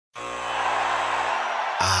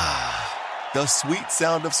The sweet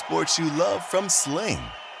sound of sports you love from Sling.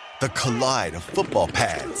 The collide of football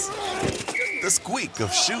pads. The squeak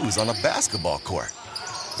of shoes on a basketball court.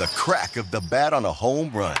 The crack of the bat on a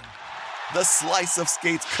home run. The slice of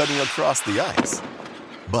skates cutting across the ice.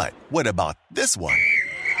 But what about this one?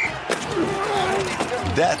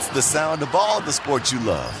 That's the sound of all the sports you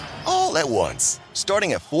love, all at once.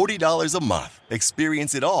 Starting at $40 a month.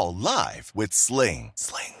 Experience it all live with Sling.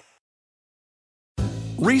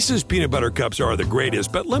 Reese's Peanut Butter Cups are the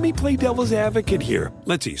greatest, but let me play devil's advocate here.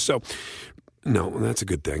 Let's see. So, no, that's a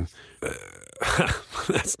good thing.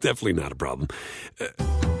 That's definitely not a problem.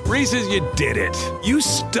 Reese's, you did it. You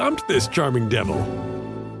stumped this charming devil.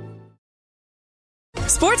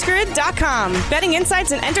 SportsGrid.com. Betting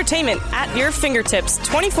insights and entertainment at your fingertips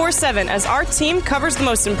 24/7 as our team covers the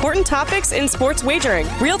most important topics in sports wagering.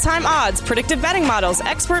 Real-time odds, predictive betting models,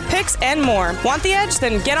 expert picks, and more. Want the edge?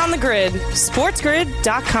 Then get on the grid.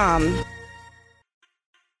 SportsGrid.com.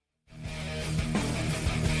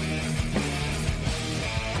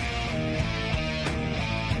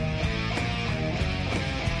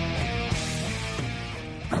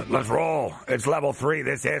 Let's roll. It's level 3.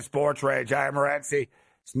 This is Sports Rage. I am Morency.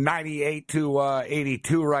 It's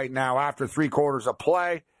 98-82 right now after 3 quarters of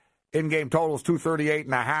play. In-game totals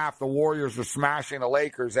 238.5. The Warriors are smashing the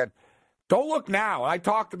Lakers. And don't look now. I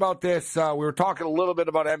talked about this. We were talking a little bit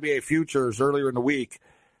about NBA futures earlier in the week.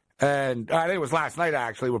 And I think it was last night,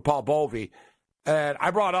 actually, with Paul Bovey. And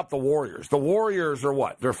I brought up the Warriors. The Warriors are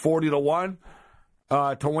what? They're 40-1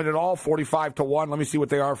 to win it all, 45-1. Let me see what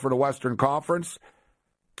they are for the Western Conference.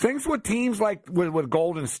 Things with teams like with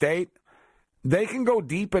Golden State, they can go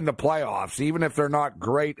deep in the playoffs, even if they're not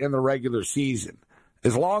great in the regular season.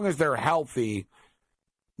 As long as they're healthy,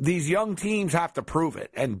 these young teams have to prove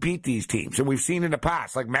it and beat these teams. And we've seen in the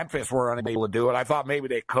past, like Memphis were unable to do it. I thought maybe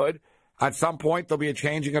they could. At some point, there'll be a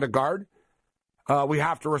changing of the guard. We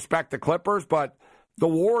have to respect the Clippers, but the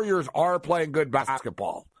Warriors are playing good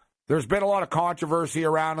basketball. There's been a lot of controversy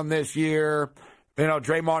around them this year. You know,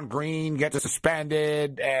 Draymond Green gets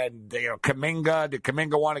suspended, and did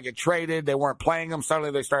Kuminga want to get traded? They weren't playing him.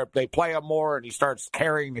 Suddenly they play him more, and he starts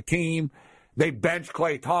carrying the team. They bench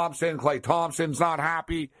Klay Thompson. Klay Thompson's not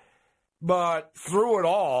happy. But through it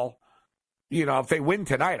all, you know, if they win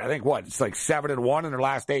tonight, I think it's like 7-1 in their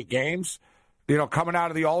last 8 games. You know, coming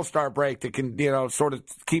out of the All-Star break, they can, you know, sort of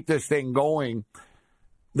keep this thing going.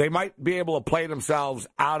 They might be able to play themselves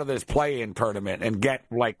out of this play-in tournament and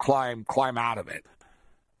climb out of it.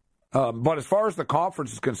 But as far as the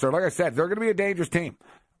conference is concerned, like I said, they're going to be a dangerous team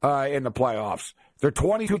in the playoffs. They're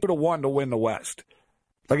 22-1 to win the West.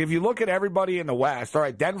 Like, if you look at everybody in the West, all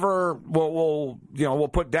right, Denver, we'll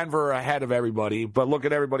put Denver ahead of everybody, but look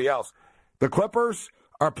at everybody else. The Clippers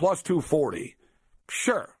are plus 240.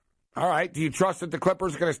 Sure. All right. Do you trust that the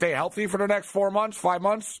Clippers are going to stay healthy for the next 4 months, 5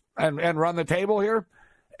 months, and run the table here?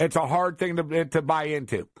 It's a hard thing to buy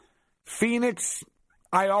into. Phoenix,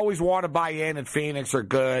 I always want to buy in, and Phoenix are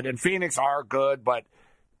good. And Phoenix are good, but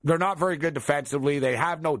they're not very good defensively. They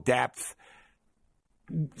have no depth.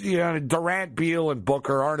 You know, Durant, Beal, and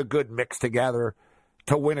Booker aren't a good mix together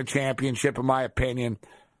to win a championship, in my opinion.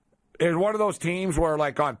 It's one of those teams where,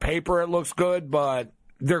 like, on paper it looks good, but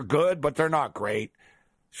they're good, but they're not great.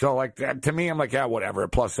 So, like, to me, I'm like, yeah, whatever,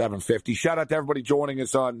 at plus 750. Shout out to everybody joining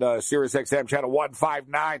us on Sirius XM Channel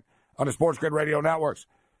 159 on the Sports Grid Radio Networks.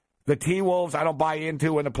 The T-Wolves, I don't buy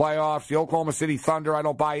into in the playoffs. The Oklahoma City Thunder, I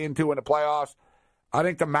don't buy into in the playoffs. I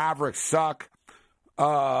think the Mavericks suck.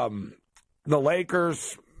 The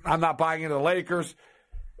Lakers, I'm not buying into the Lakers.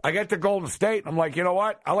 I get to Golden State, I'm like, you know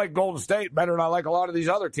what? I like Golden State better than I like a lot of these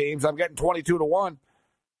other teams. I'm getting 22-1.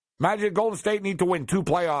 Imagine Golden State need to win 2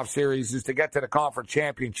 playoff series to get to the conference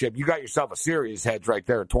championship. You got yourself a series hedge right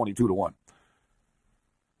there at 22-1.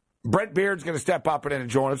 Brent Beard's going to step up and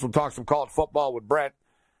join us. We'll talk some college football with Brent.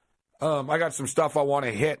 I got some stuff I want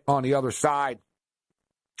to hit on the other side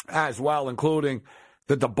as well, including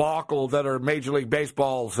the debacle that are Major League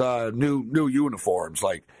Baseball's new uniforms.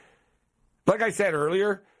 Like I said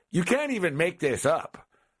earlier, you can't even make this up.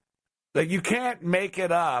 Like, you can't make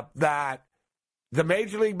it up that the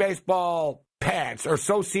Major League Baseball pants are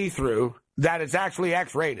so see-through that it's actually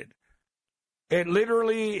X-rated. It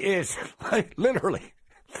literally is. Literally.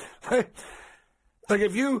 Like,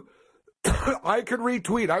 if you... I could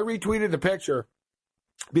retweet. I retweeted the picture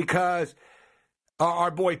because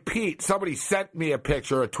our boy Pete, somebody sent me a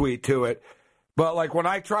picture, a tweet to it. But, like, when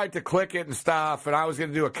I tried to click it and stuff, and I was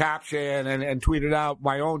going to do a caption and tweet it out,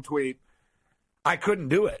 my own tweet, I couldn't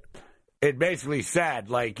do it. It basically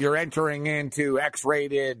said, like, you're entering into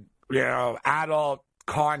X-rated, adult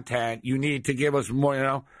content. You need to give us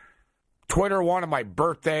more, Twitter wanted my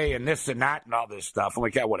birthday and this and that and all this stuff. I'm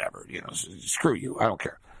like, yeah, whatever. Screw you. I don't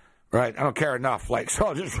care. Right? I don't care enough. So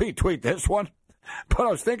I'll just retweet this one. But I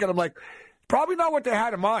was thinking, I'm like, probably not what they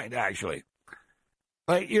had in mind, actually.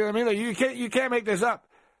 You know what I mean? You can't make this up.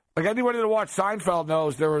 Anybody that watched Seinfeld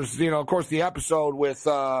knows there was, of course, the episode with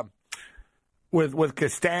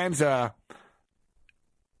Costanza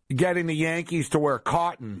getting the Yankees to wear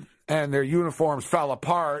cotton and their uniforms fell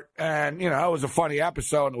apart. And, it was a funny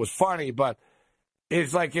episode and it was funny, but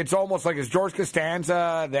it's almost like, is George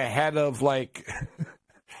Costanza the head of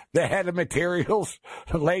the head of materials,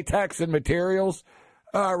 latex and materials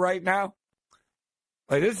right now?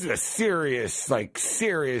 This is a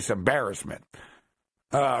serious embarrassment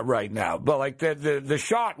right now. But the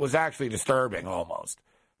shot was actually disturbing almost.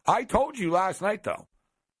 I told you last night, though.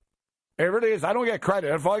 It really is. I don't get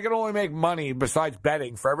credit. If I can only make money besides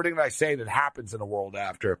betting for everything that I say that happens in the world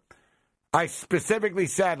after. I specifically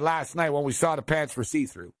said last night when we saw the pants for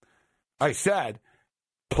see-through, I said,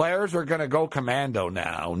 players are going to go commando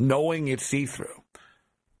now, knowing it's see-through.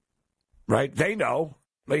 Right? They know.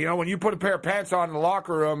 When you put a pair of pants on in the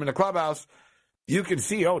locker room in the clubhouse, you can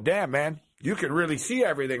see, oh, damn, man, you can really see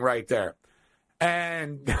everything right there.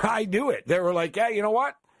 And I knew it. They were like, yeah, you know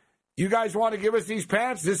what? You guys want to give us these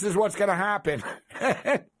pants? This is what's going to happen.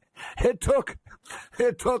 It took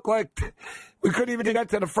we couldn't even get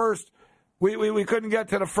to the first. We couldn't get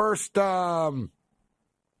to the first.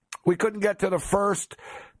 We couldn't get to the first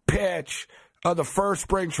pitch of the first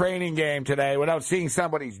spring training game today without seeing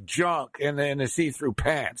somebody's junk in the see-through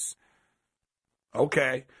pants.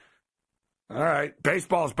 Okay. All right.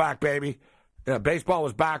 Baseball's back, baby. Yeah, baseball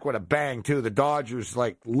was back with a bang, too. The Dodgers,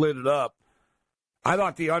 lit it up. I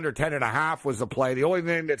thought the under 10.5 was the play. The only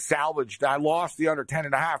thing that salvaged, I lost the under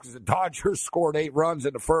 10.5 because the Dodgers scored 8 runs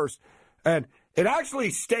in the first. And it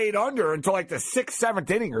actually stayed under until the 6th,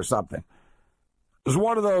 7th inning or something. It was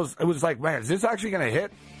one of those, it was like, man, is this actually going to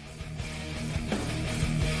hit?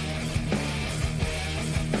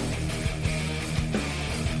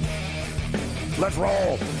 Let's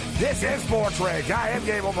roll. This is Sports Rage. I am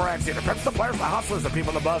Gabe Morency. The pimps, the players, the hustlers, the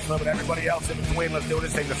people, the bus, and everybody else in between. Let's do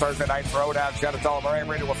this thing. The Thursday night throwdown. Shout out to all of our AM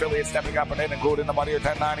radio affiliates stepping up and in, including the Money or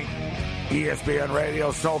 1090, ESPN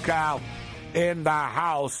Radio, SoCal in the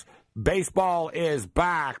house. Baseball is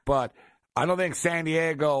back, but I don't think San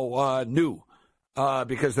Diego knew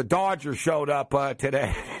because the Dodgers showed up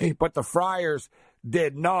today, but the Friars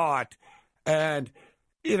did not. And,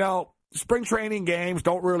 spring training games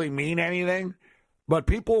don't really mean anything. But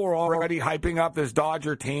people were already hyping up this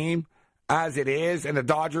Dodger team as it is, and the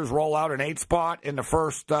Dodgers roll out an 8 spot in the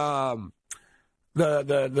first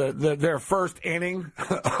their first inning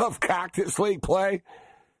of Cactus League play.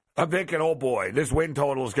 I'm thinking, oh boy, this win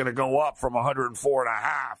total is going to go up from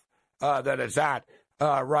 104.5 that it's at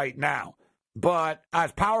right now. But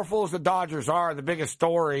as powerful as the Dodgers are, the biggest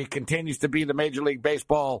story continues to be the Major League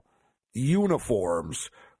Baseball uniforms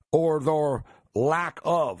or their lack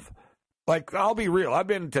of. I'll be real. I've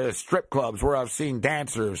been to strip clubs where I've seen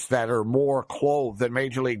dancers that are more clothed than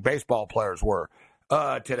Major League Baseball players were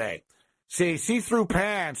today. See, see-through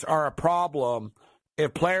pants are a problem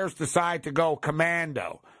if players decide to go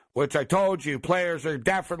commando, which I told you, players are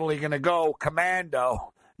definitely going to go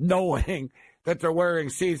commando knowing that they're wearing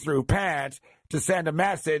see-through pants to send a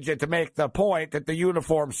message and to make the point that the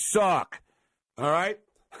uniforms suck. All right?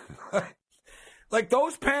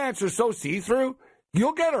 Those pants are so see-through,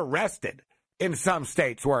 you'll get arrested in some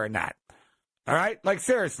states wearing that. All right?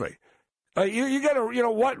 Seriously. You got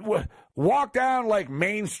to, walk down,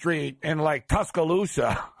 Main Street in,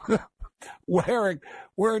 Tuscaloosa wearing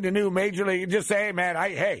the new Major League. Just say, hey, man,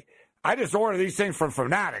 I just ordered these things from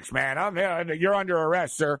Fanatics, man. You're under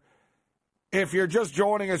arrest, sir. If you're just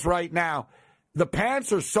joining us right now, the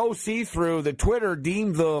pants are so see-through that Twitter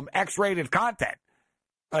deemed them X-rated content.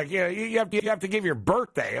 You have to give your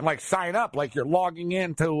birthday and sign up you're logging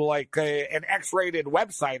into an X-rated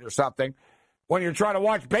website or something when you're trying to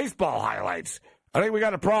watch baseball highlights. I think we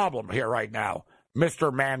got a problem here right now,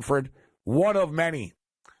 Mr. Manfred. One of many.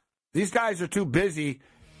 These guys are too busy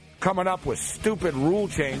coming up with stupid rule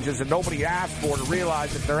changes that nobody asked for to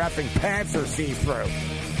realize that their effing pants are see-through.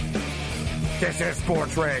 This is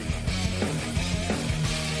Sports Rage.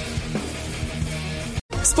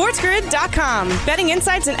 SportsGrid.com. Betting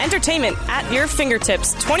insights and entertainment at your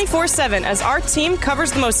fingertips 24/7 as our team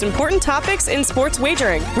covers the most important topics in sports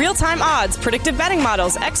wagering. Real-time odds, predictive betting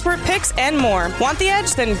models, expert picks, and more. Want the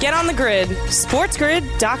edge? Then get on the grid.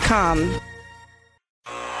 SportsGrid.com.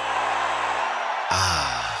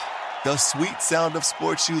 The sweet sound of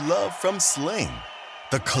sports you love from Sling.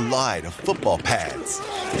 The collide of football pads.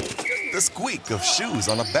 the squeak of shoes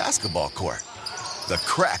on a basketball court, the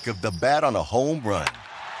crack of the bat on a home run,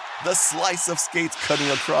 the slice of skates cutting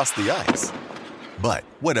across the ice. But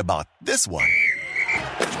what about this one?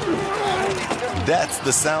 That's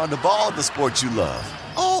the sound of all the sports you love,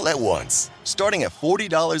 all at once. Starting at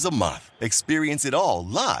 $40 a month. Experience it all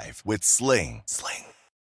live with Sling.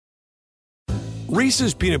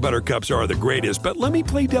 Reese's Peanut Butter Cups are the greatest, but let me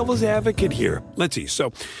play devil's advocate here. Let's see.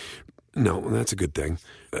 So, no, that's a good thing.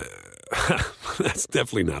 That's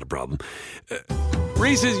definitely not a problem.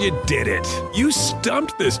 Reese's, you did it. You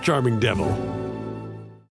stumped this charming devil.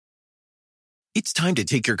 It's time to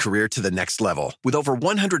take your career to the next level. With over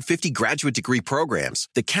 150 graduate degree programs,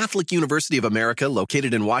 the Catholic University of America,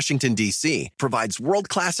 located in Washington, D.C., provides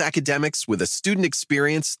world-class academics with a student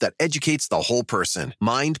experience that educates the whole person,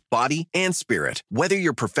 mind, body, and spirit. Whether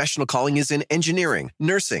your professional calling is in engineering,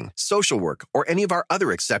 nursing, social work, or any of our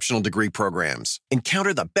other exceptional degree programs,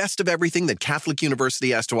 encounter the best of everything that Catholic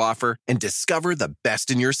University has to offer and discover the best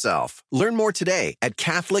in yourself. Learn more today at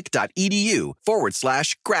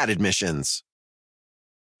catholic.edu/grad admissions.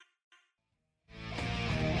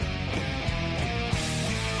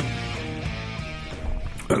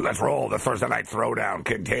 Let's roll. The Thursday Night Throwdown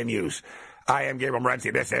continues. I am Gabe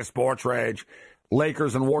Morency. This is Sports Rage.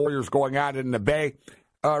 Lakers and Warriors going at it in the Bay.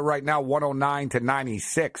 Right now,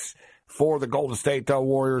 109-96 for the Golden State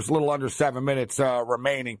Warriors. A little under 7 minutes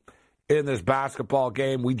remaining in this basketball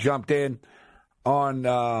game. We jumped in on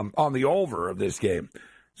the over of this game.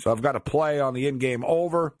 So I've got a play on the in-game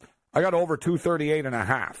over. I got over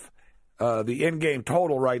 238.5. The in-game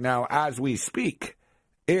total right now, as we speak,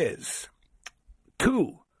 is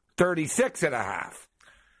 236.5.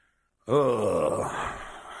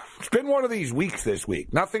 It's been one of these weeks this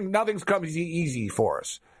week. Nothing's come easy for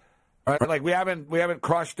us. Right? Like we haven't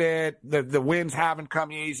crushed it. The wins haven't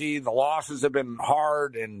come easy. The losses have been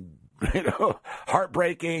hard and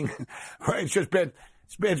heartbreaking. It's been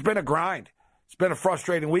a grind. It's been a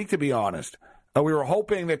frustrating week, to be honest. We were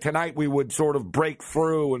hoping that tonight we would sort of break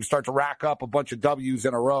through and start to rack up a bunch of W's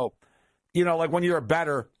in a row. Like when you're a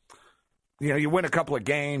bettor, you win a couple of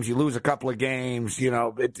games, you lose a couple of games,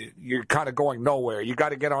 you're kind of going nowhere. You got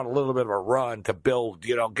to get on a little bit of a run to build,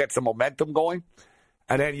 get some momentum going,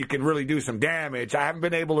 and then you can really do some damage. I haven't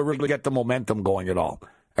been able to really get the momentum going at all.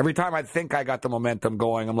 Every time I think I got the momentum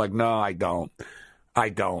going, I'm like, no, I don't.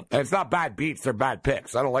 And it's not bad beats, they're bad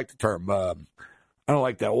picks. I don't like the term. I don't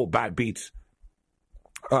like that old bad beats.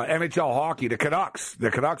 NHL hockey, the Canucks. The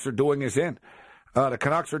Canucks are doing us in. The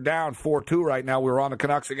Canucks are down 4-2 right now. We were on the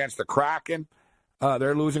Canucks against the Kraken.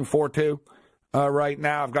 They're losing 4-2 right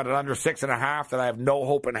now. I've got it under 6.5 that I have no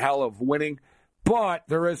hope in hell of winning. But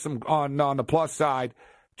there is some on the plus side,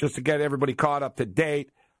 just to get everybody caught up to date.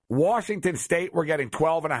 Washington State, we're getting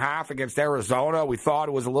 12.5 against Arizona. We thought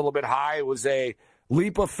it was a little bit high. It was a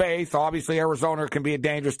leap of faith. Obviously, Arizona can be a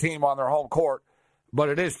dangerous team on their home court. But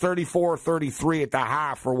it is 34-33 at the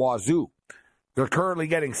half for Wazoo. They're currently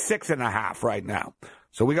getting 6.5 right now.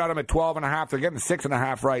 So we got them at 12.5. They're getting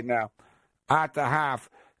 6.5 right now at the half.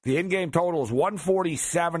 The in-game total is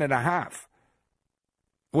 147.5,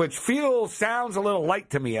 which sounds a little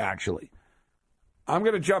light to me, actually. I'm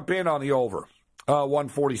going to jump in on the over,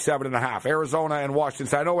 147.5. Arizona and Washington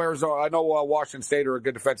State. I know Washington State are a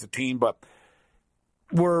good defensive team, but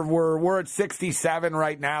we're at 67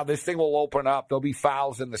 right now. This thing will open up. There'll be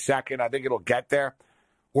fouls in the second. I think it'll get there.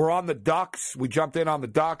 We're on the Ducks. We jumped in on the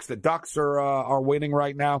Ducks. The Ducks are winning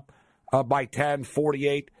right now by 10,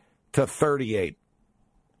 48-38.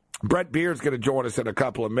 Brent Beard's going to join us in a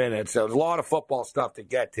couple of minutes. So there's a lot of football stuff to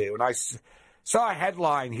get to. And I saw a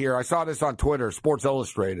headline here. I saw this on Twitter, Sports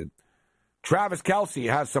Illustrated. Travis Kelce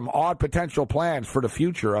has some odd potential plans for the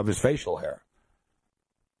future of his facial hair.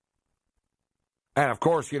 And, of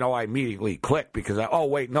course, I immediately clicked because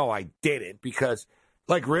I didn't. Because,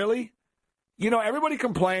 really? Everybody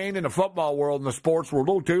complained in the football world, in the sports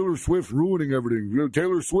world, Taylor Swift's ruining everything.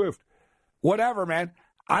 Taylor Swift. Whatever, man.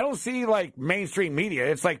 I don't see, mainstream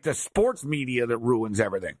media. It's the sports media that ruins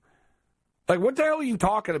everything. What the hell are you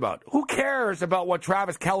talking about? Who cares about what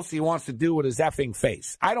Travis Kelce wants to do with his effing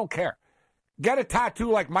face? I don't care. Get a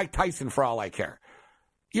tattoo like Mike Tyson for all I care.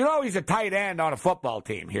 He's a tight end on a football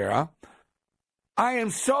team here, huh? I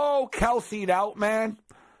am so Kelce'd out, man.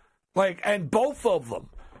 And both of them.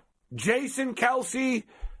 Jason Kelce,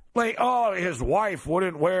 his wife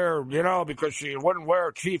wouldn't wear, because she wouldn't wear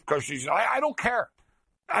a chief because she's, I don't care.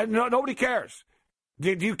 Nobody cares.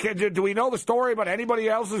 Do we know the story about anybody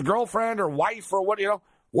else's girlfriend or wife or what,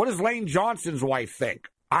 what does Lane Johnson's wife think?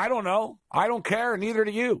 I don't know. I don't care. Neither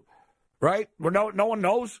do you. Right? No one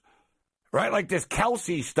knows. Right? This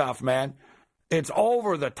Kelce stuff, man. It's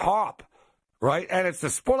over the top, right? And it's the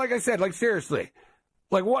sport, like I said, like seriously.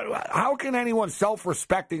 Like what? How can anyone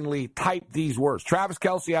self-respectingly type these words? Travis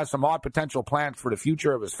Kelce has some odd potential plans for the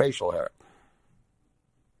future of his facial hair.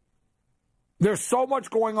 There's so much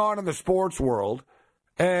going on in the sports world,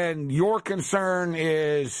 and your concern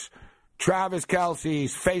is Travis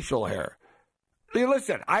Kelce's facial hair. Hey,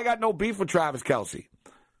 listen, I got no beef with Travis Kelce,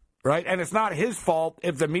 right? And it's not his fault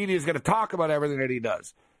if the media is going to talk about everything that he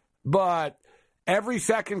does. But every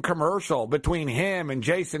second commercial between him and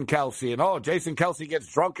Jason Kelce, and Jason Kelce gets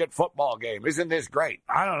drunk at football game. Isn't this great?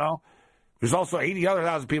 I don't know. There's also 80 other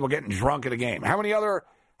thousand people getting drunk at a game. How many other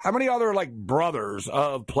like brothers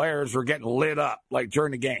of players are getting lit up like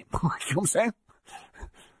during the game? You know what I'm saying?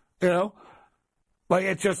 You know, like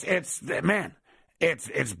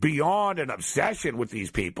it's beyond an obsession with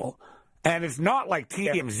these people, and it's not like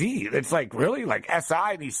TMZ. It's like really like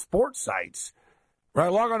SI, these sports sites. Right, I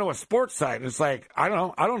log onto a sports site, and it's like, I don't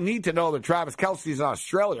know. I don't need to know that Travis Kelce's in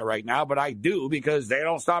Australia right now, but I do because they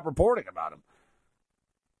don't stop reporting about him.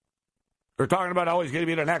 They're talking about how he's going to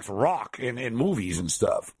be the next Rock in movies and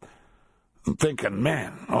stuff. I'm thinking,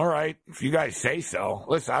 man, all right, if you guys say so.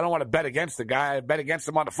 Listen, I don't want to bet against the guy. I bet against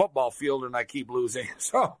him on the football field, and I keep losing.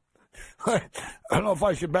 So I don't know if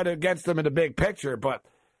I should bet against him in the big picture, but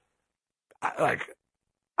I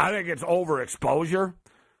think it's overexposure.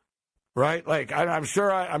 Right? Like, I'm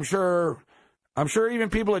sure even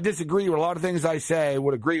people that disagree with a lot of things I say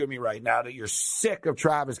would agree with me right now that you're sick of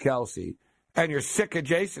Travis Kelce and you're sick of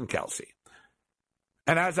Jason Kelce.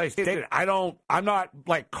 And as I stated, I'm not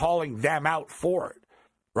like calling them out for it,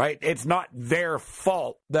 right? It's not their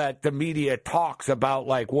fault that the media talks about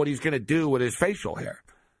like what he's going to do with his facial hair.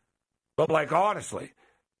 But like, honestly,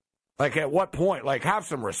 like at what point, like have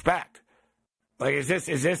some respect. Like, is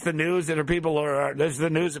this the news that people are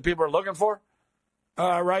looking for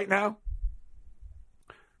right now?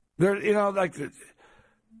 There, you know, like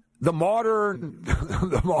the modern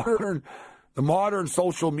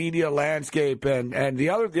social media landscape, and the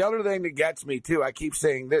other thing that gets me too. I keep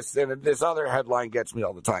saying this, and this other headline gets me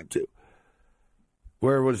all the time too.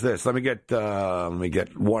 Where was this? Let me get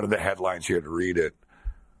one of the headlines here to read it.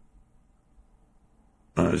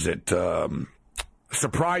 Is it?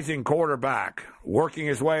 Surprising quarterback working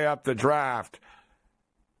his way up the draft.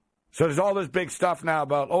 So there's all this big stuff now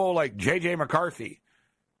about, like JJ McCarthy.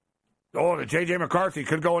 The JJ McCarthy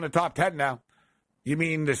could go in the top 10 now. You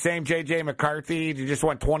mean the same JJ McCarthy who just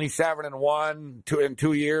went 27-1 in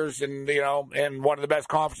 2 years and, you know, and one of the best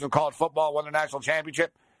conferences in college football, won the national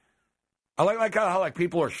championship? I like how like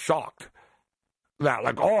people are shocked. Now,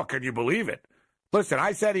 like, can you believe it? Listen,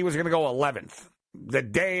 I said he was going to go 11th.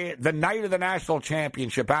 The night of the national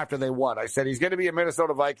championship after they won, I said he's going to be a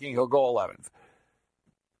Minnesota Viking. He'll go 11th.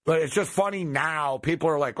 But it's just funny now. People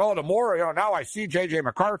are like, the more, now I see JJ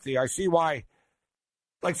McCarthy. I see why.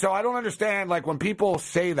 Like, so I don't understand, like, when people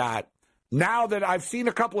say that, now that I've seen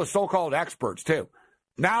a couple of so-called experts, too.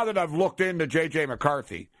 Now that I've looked into JJ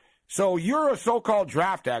McCarthy. So you're a so-called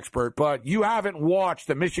draft expert, but you haven't watched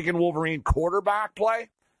the Michigan Wolverine quarterback play?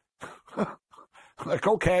 Like,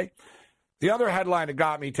 okay. The other headline that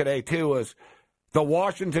got me today, too, was the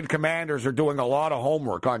Washington Commanders are doing a lot of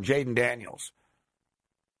homework on Jaden Daniels.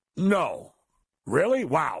 No. Really?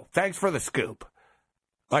 Wow. Thanks for the scoop.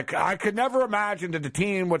 Like, I could never imagine that the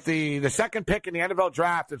team with the second pick in the NFL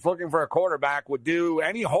draft that's looking for a quarterback would do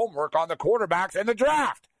any homework on the quarterbacks in the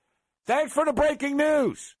draft. Thanks for the breaking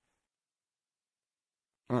news.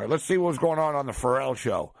 All right, let's see what's going on the Pharrell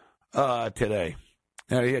show today.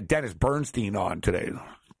 He had Dennis Bernstein on today.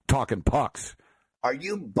 Talking pucks. Are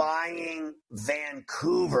you buying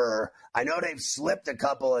Vancouver? I know they've slipped a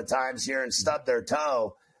couple of times here and stubbed their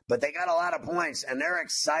toe, but they got a lot of points, and they're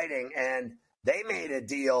exciting, and they made a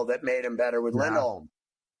deal that made them better with Lindholm.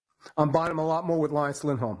 I'm buying them a lot more with Linus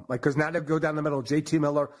Lindholm. Like, because now they go down the middle, JT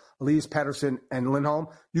Miller, Elias Pettersson, and Lindholm.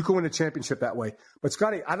 You can win a championship that way. But,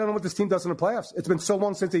 Scotty, I don't know what this team does in the playoffs. It's been so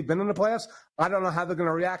long since they've been in the playoffs. I don't know how they're going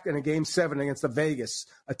to react in a Game 7 against a Vegas,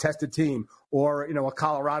 a tested team, or, a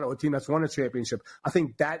Colorado, a team that's won a championship. I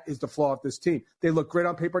think that is the flaw of this team. They look great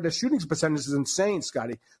on paper. Their shooting percentage is insane,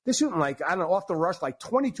 Scotty. They're shooting off the rush,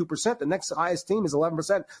 22%. The next highest team is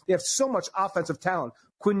 11%. They have so much offensive talent.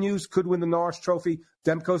 Quinn Hughes could win the Norris Trophy.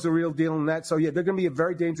 Demko's a real deal in that. So, yeah, they're going to be a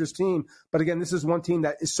very dangerous team. But, again, this is one team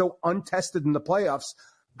that is so untested in the playoffs.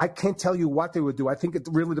 I can't tell you what they would do. I think it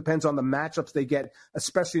really depends on the matchups they get,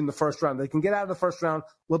 especially in the first round. They can get out of the first round, a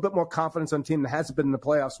little bit more confidence on a team that hasn't been in the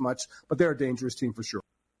playoffs much, but they're a dangerous team for sure.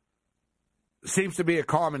 Seems to be a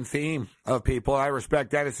common theme of people. I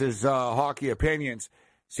respect Dennis's hockey opinions.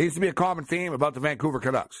 Seems to be a common theme about the Vancouver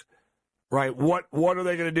Canucks. right? What are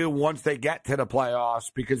they going to do once they get to the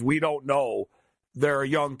playoffs? Because we don't know. They're a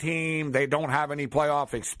young team. They don't have any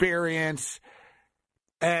playoff experience.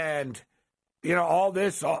 And, all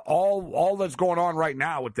this, all that's going on right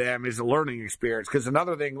now with them is a learning experience. Because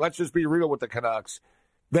another thing, let's just be real with the Canucks.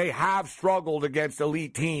 They have struggled against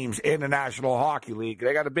elite teams in the National Hockey League.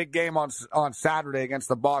 They got a big game on Saturday against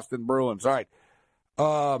the Boston Bruins. All right.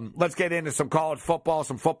 Let's get into some college football,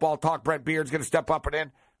 some football talk. Brent Beard's going to step up and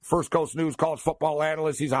in. First Coast News college football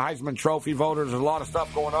analyst. He's a Heisman Trophy voter. There's a lot of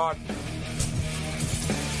stuff going on.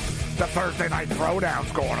 The Thursday Night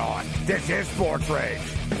Throwdown's going on. This is Sports Rage.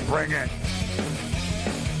 Bring it.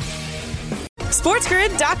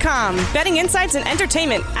 SportsGrid.com. Betting insights and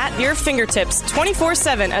entertainment at your fingertips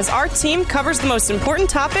 24/7 as our team covers the most important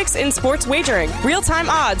topics in sports wagering. Real-time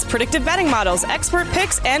odds, predictive betting models, expert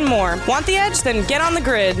picks, and more. Want the edge? Then get on the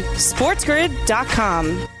grid.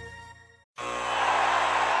 SportsGrid.com.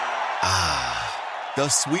 The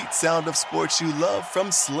sweet sound of sports you love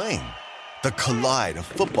from Sling. The collide of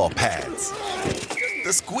football pads.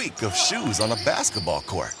 The squeak of shoes on a basketball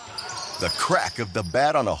court. The crack of the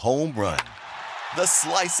bat on a home run. The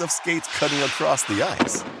slice of skates cutting across the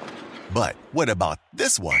ice. But what about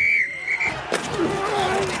this one?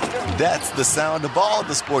 That's the sound of all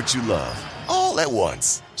the sports you love, all at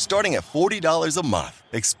once. Starting at $40 a month.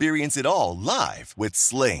 Experience it all live with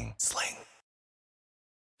Sling.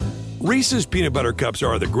 Reese's Peanut Butter Cups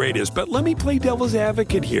are the greatest, but let me play devil's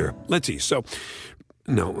advocate here. Let's see. So,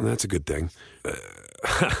 no, that's a good thing.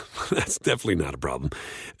 That's definitely not a problem.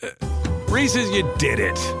 Reese's, you did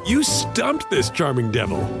it. You stumped this charming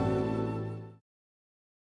devil.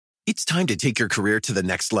 It's time to take your career to the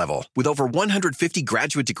next level. With over 150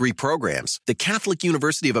 graduate degree programs, the Catholic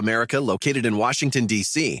University of America, located in Washington,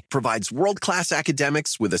 D.C., provides world-class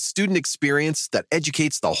academics with a student experience that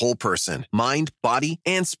educates the whole person, mind, body,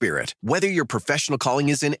 and spirit. Whether your professional calling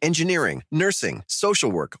is in engineering, nursing,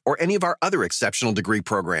 social work, or any of our other exceptional degree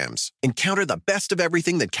programs, encounter the best of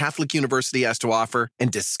everything that Catholic University has to offer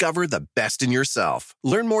and discover the best in yourself.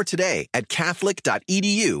 Learn more today at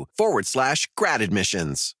catholic.edu/grad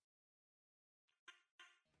admissions.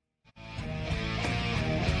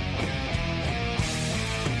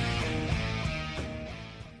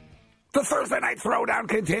 The Thursday Night Throwdown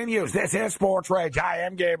continues. This is Sports Rage. I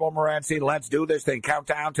am Gabe Morency. Let's do this thing.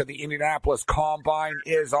 Countdown to the Indianapolis Combine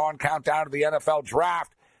is on. Countdown to the NFL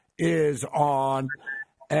Draft is on.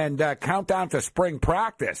 And countdown to spring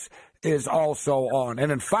practice is also on.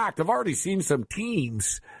 And in fact, I've already seen some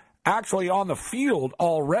teams actually on the field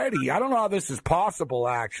already. I don't know how this is possible,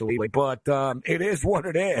 actually, but it is what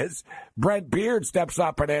it is. Brent Beaird steps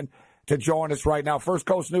up and in to join us right now. First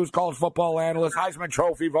Coast News college football analyst, Heisman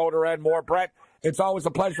Trophy voter, and more. Brent, it's always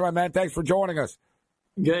a pleasure, my man. Thanks for joining us.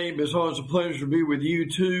 Gabe, it's always a pleasure to be with you,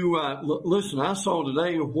 too. Listen, I saw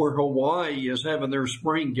today where Hawaii is having their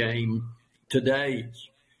spring game today.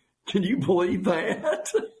 Can you believe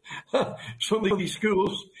that? Some of these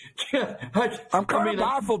schools. I'm kind of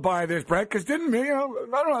baffled by this, Brett, because I don't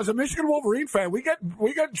know, as a Michigan Wolverine fan, we get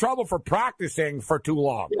in trouble for practicing for too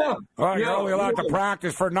long. Yeah. You're only allowed to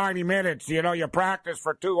practice for 90 minutes. You practice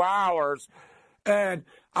for 2 hours. And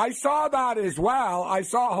I saw that as well. I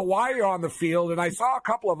saw Hawaii on the field, and I saw a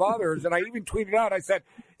couple of others, and I even tweeted out, I said,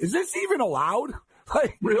 is this even allowed?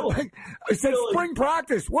 Really? I said, spring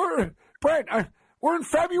practice. Brent, we're in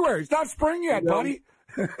February. It's not spring yet, buddy.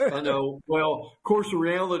 I know. Well, of course, the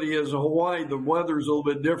reality is in Hawaii, the weather's a little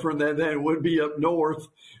bit different than it would be up north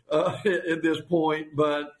at this point.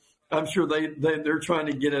 But I'm sure they're trying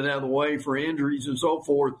to get it out of the way for injuries and so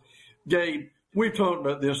forth. Gabe, we've talked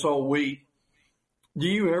about this all week. Do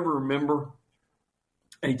you ever remember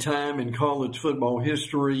a time in college football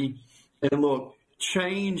history? And look,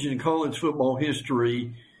 change in college football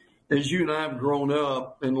history, as you and I have grown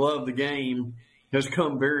up and loved the game, has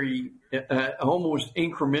come very almost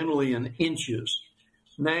incrementally in inches.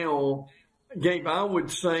 Now, Gabe, I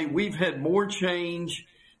would say we've had more change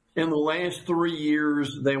in the last 3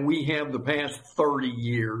 years than we have the past 30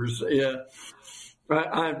 years.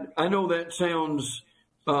 I know that sounds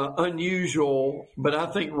unusual, but I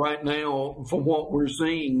think right now, from what we're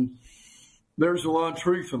seeing, there's a lot of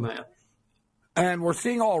truth in that. And we're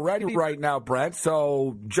seeing already right now, Brent.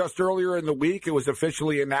 So just earlier in the week, it was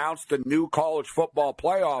officially announced the new college football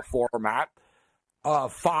playoff format.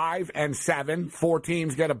 5 and 7, 4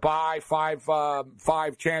 teams get a bye.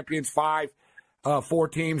 Five champions, 4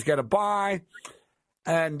 teams get a bye,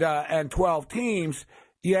 and 12 teams.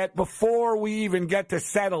 Yet before we even get to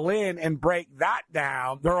settle in and break that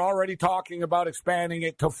down, they're already talking about expanding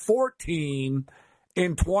it to 14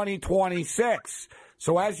 in 2026.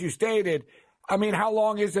 So as you stated, I mean, how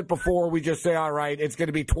long is it before we just say, all right, it's going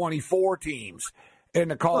to be 24 teams in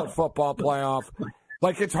the college football playoff?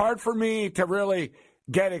 Like, it's hard for me to really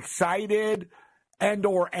get excited and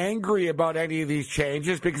or angry about any of these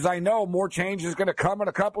changes because I know more change is going to come in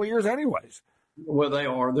a couple of years anyways. Well, they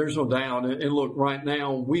are. There's no doubt. And look, right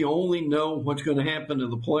now, we only know what's going to happen to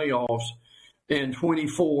the playoffs in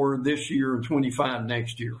 24 this year and 25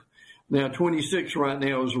 next year. Now, 26 right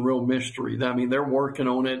now is a real mystery. I mean, they're working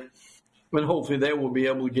on it, and hopefully they will be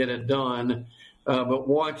able to get it done. But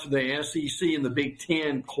watch the SEC and the Big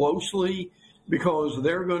Ten closely because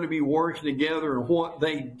they're going to be working together, and what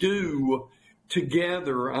they do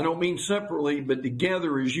together, I don't mean separately, but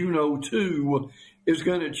together, as you know, too, is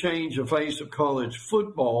going to change the face of college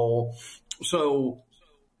football. So,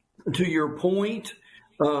 to your point,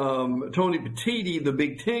 Tony Petitti, the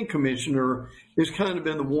Big Ten commissioner, has kind of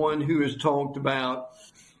been the one who has talked about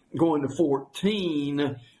going to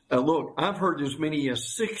 14. Look, I've heard as many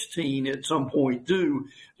as 16 at some point, too.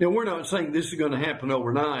 Now, we're not saying this is going to happen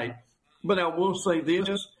overnight, but I will say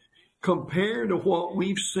this. Compared to what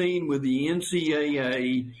we've seen with the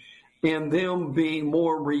NCAA and them being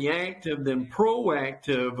more reactive than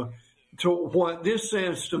proactive, to what this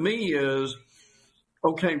says to me is,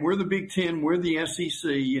 okay, we're the Big Ten, we're the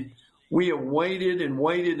SEC. We have waited and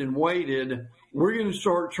waited and waited. We're going to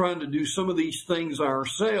start trying to do some of these things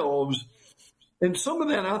ourselves. And some of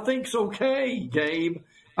that I think is okay, Gabe.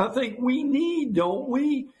 I think we need, don't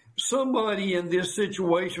we, somebody in this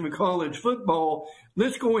situation with college football.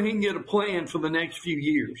 Let's go ahead and get a plan for the next few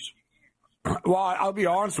years. Well, I'll be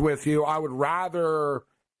honest with you. I would rather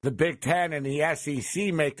the Big Ten and the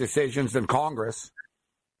SEC make decisions than Congress.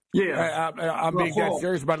 Yeah, I'm being dead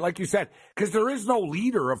serious about it. Like you said, because there is no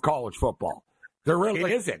leader of college football. There really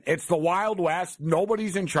isn't. It's the Wild West.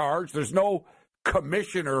 Nobody's in charge. There's no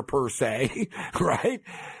commissioner per se, right?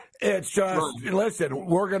 It's just, listen,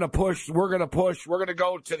 we're going to push, we're going to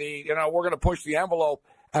go to the, we're going to push the envelope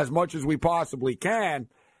as much as we possibly can.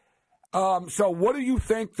 So what do you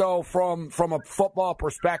think, though, from a football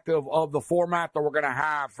perspective of the format that we're going to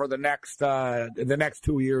have for the next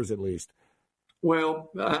 2 years at least?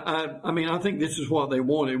 Well, I mean, I think this is what they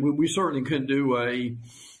wanted. We certainly couldn't do a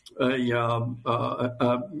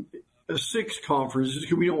 6 conferences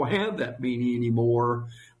because we don't have that many anymore.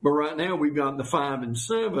 But right now we've got the 5 and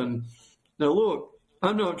 7. Now, look,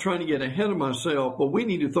 I'm not trying to get ahead of myself, but we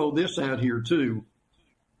need to throw this out here too.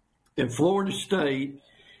 At Florida State,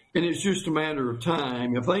 and it's just a matter of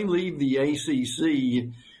time, if they leave the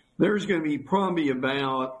ACC, there's going to be probably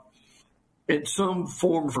about, in some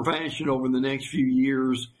form or fashion over the next few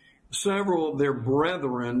years, several of their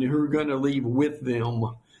brethren who are going to leave with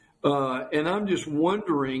them. And I'm just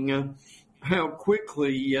wondering how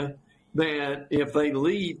quickly that if they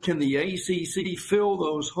leave, can the ACC fill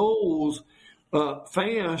those holes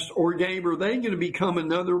fast, or Gabe, are they going to become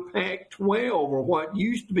another Pac-12 or what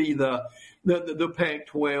used to be the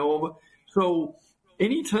Pac-12? So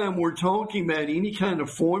anytime we're talking about any kind of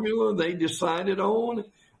formula they decided on,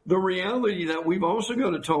 the reality that we've also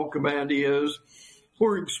got to talk about is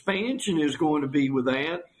where expansion is going to be with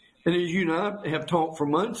that. And as you and I have talked for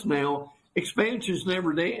months now, expansion's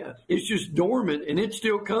never dead. It's just dormant, and it's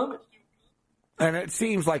still coming. And it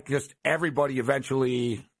seems like just everybody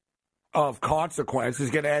eventually of consequence is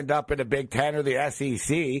going to end up in the Big Ten or the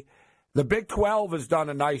SEC. The Big 12 has done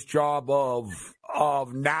a nice job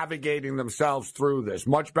of navigating themselves through this,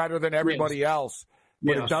 much better than everybody else.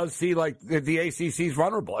 But it does seem like the ACC is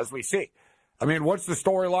vulnerable, as we see. I mean, what's the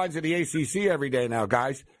storylines of the ACC every day now,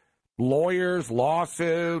 guys? Lawyers,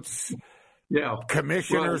 lawsuits,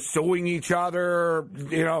 commissioners suing each other.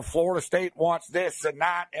 Florida State wants this and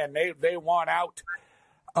that, and they want out.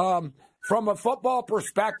 From a football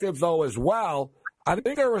perspective, though, as well, I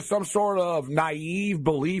think there was some sort of naive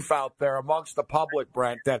belief out there amongst the public,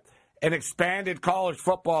 Brent, that an expanded college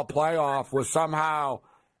football playoff was somehow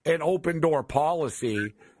an open-door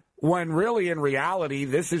policy, when really, in reality,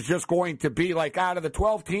 this is just going to be like out of the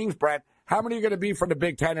 12 teams, Brent, how many are going to be from the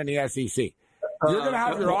Big Ten and the SEC? You're going to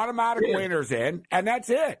have your automatic winners in, and that's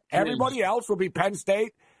it. Everybody else will be Penn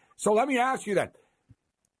State. So let me ask you then,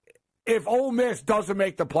 if Ole Miss doesn't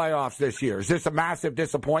make the playoffs this year, is this a massive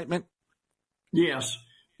disappointment? Yes.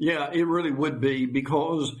 Yeah, it really would be,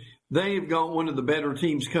 because they've got one of the better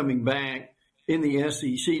teams coming back in the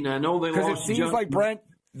SEC. Now, I know they lost. Because it seems like, Brent,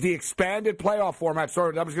 the expanded playoff format,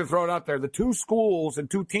 I'm just going to throw it out there, the 2 schools and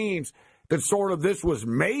 2 teams that sort of this was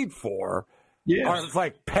made for are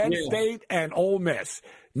like Penn State and Ole Miss.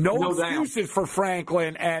 No excuses for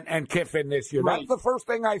Franklin and Kiffin this year. Right. That's the first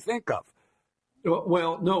thing I think of.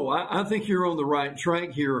 Well, no, I think you're on the right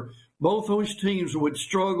track here. Both those teams would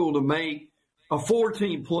struggle to make a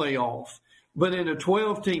 4-team playoff. But in a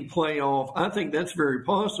 12-team playoff, I think that's very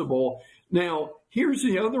possible. Now, here's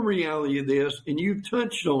the other reality of this, and you've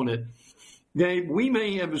touched on it. Gabe, we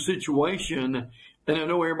may have a situation, and I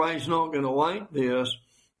know everybody's not going to like this,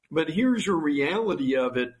 but here's your reality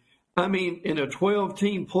of it. I mean, in a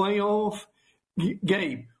 12-team playoff,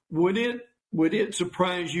 Gabe, would it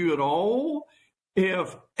surprise you at all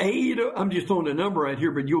if 8, I'm just throwing a number out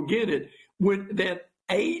here, but you'll get it, would that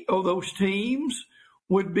 8 of those teams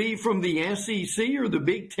would be from the SEC or the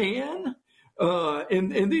Big Ten?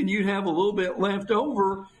 And then you'd have a little bit left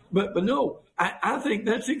over. But no, I think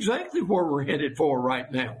that's exactly where we're headed for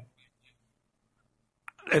right now.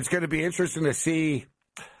 It's going to be interesting to see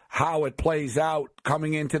how it plays out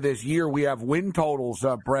coming into this year. We have win totals,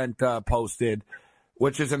 Brent posted,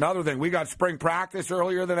 which is another thing. We got spring practice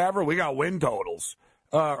earlier than ever. We got win totals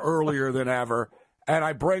earlier than ever. And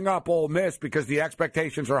I bring up Ole Miss because the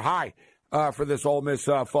expectations are high for this Ole Miss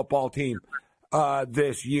football team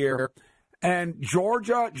this year. And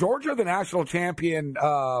Georgia, the national champion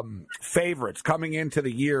favorites coming into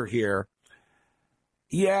the year here.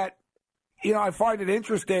 Yet, I find it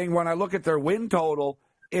interesting when I look at their win total,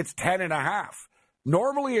 it's 10.5.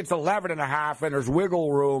 Normally it's 11.5, and there's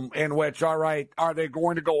wiggle room in which, all right, are they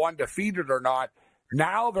going to go undefeated or not?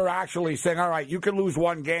 Now they're actually saying, all right, you can lose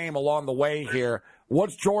one game along the way here.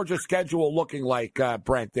 What's Georgia's schedule looking like,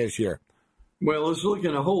 Brent, this year? Well, it's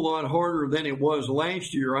looking a whole lot harder than it was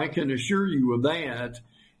last year. I can assure you of that.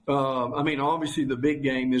 Obviously the big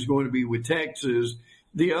game is going to be with Texas.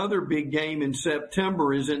 The other big game in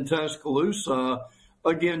September is in Tuscaloosa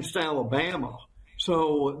against Alabama.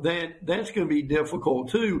 So that's going to be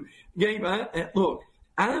difficult too. Gabe,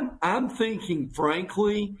 I'm thinking,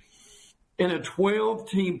 frankly, in a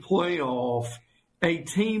 12-team playoff, a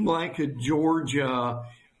team like a Georgia,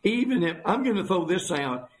 even if I'm going to throw this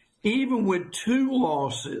out, even with 2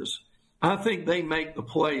 losses, I think they make the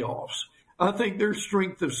playoffs. I think their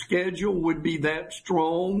strength of schedule would be that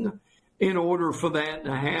strong in order for that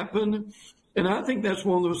to happen. And I think that's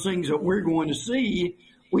one of those things that we're going to see.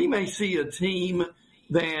 We may see a team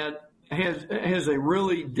that has a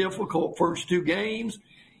really difficult first 2 games.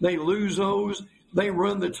 They lose those. They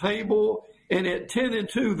run the table. And at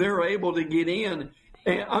 10-2, they're able to get in.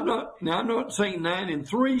 And I'm not saying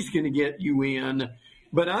 9-3 is going to get you in.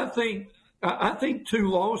 But I think 2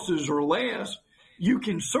 losses or less, you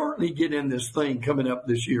can certainly get in this thing coming up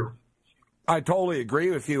this year. I totally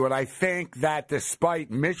agree with you. And I think that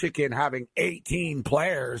despite Michigan having 18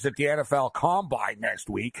 players at the NFL Combine next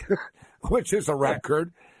week, which is a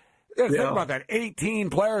record, think about that. 18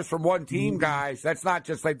 players from one team, guys. That's not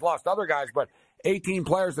just they've lost other guys, but 18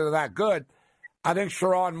 players that are that good. I think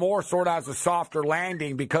Sherrone Moore sort of has a softer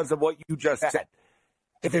landing because of what you just said.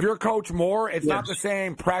 If you're Coach Moore, it's not the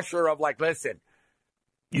same pressure of listen,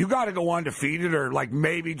 you got to go undefeated or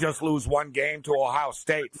maybe just lose one game to Ohio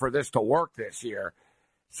State for this to work this year.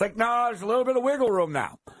 It's no, there's a little bit of wiggle room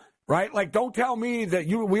now, right? Don't tell me that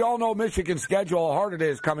we all know Michigan's schedule, how hard it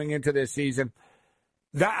is coming into this season.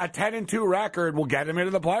 That a 10-2 record will get them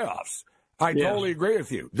into the playoffs. I totally agree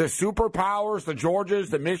with you. The superpowers, the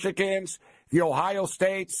Georgias, the Michigans, the Ohio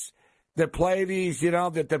States, that play these,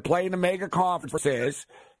 that play in the mega conferences,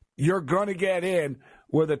 you're going to get in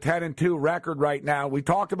with a 10-2 record right now. We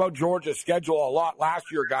talked about Georgia's schedule a lot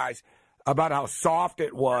last year, guys, about how soft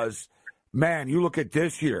it was. Man, you look at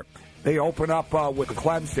this year. They open up with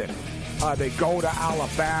Clemson. They go to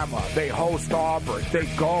Alabama. They host Auburn. They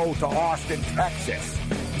go to Austin, Texas.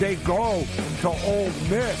 They go to Ole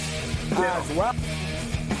Miss as well.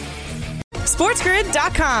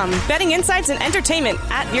 SportsGrid.com. Betting insights and entertainment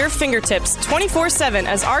at your fingertips 24/7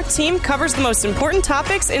 as our team covers the most important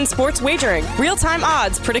topics in sports wagering. Real-time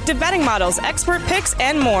odds, predictive betting models, expert picks,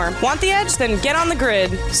 and more. Want the edge? Then get on the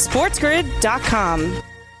grid. SportsGrid.com.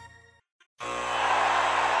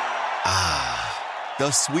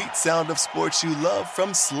 The sweet sound of sports you love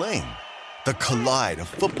from Sling. The collide of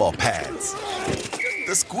football pads.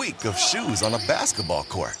 The squeak of shoes on a basketball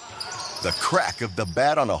court. The crack of the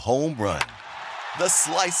bat on a home run. The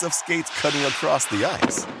slice of skates cutting across the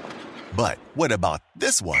ice. But what about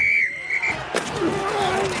this one?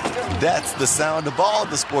 That's the sound of all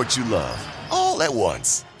the sports you love, all at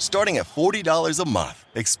once. Starting at $40 a month.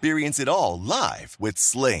 Experience it all live with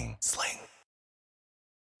Sling.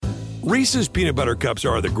 Reese's Peanut Butter Cups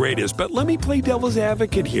are the greatest, but let me play devil's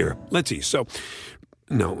advocate here. Let's see. So,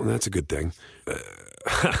 no, that's a good thing.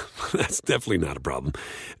 That's definitely not a problem.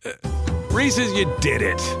 Reese's, you did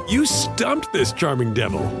it. You stumped this charming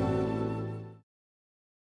devil.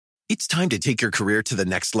 It's time to take your career to the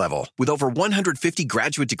next level. With over 150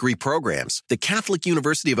 graduate degree programs, the Catholic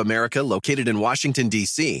University of America, located in Washington,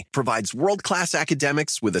 D.C., provides world-class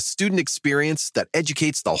academics with a student experience that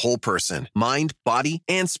educates the whole person, mind, body,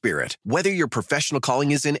 and spirit. Whether your professional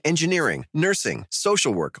calling is in engineering, nursing,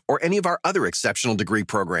 social work, or any of our other exceptional degree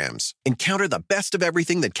programs, encounter the best of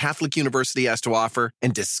everything that Catholic University has to offer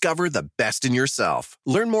and discover the best in yourself.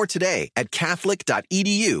 Learn more today at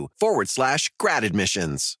catholic.edu/grad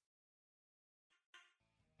admissions.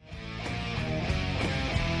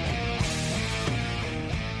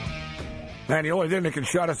 Man, the only thing that can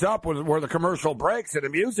shut us up were the commercial breaks and the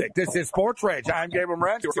music. This is Sports Rage. I'm Gabe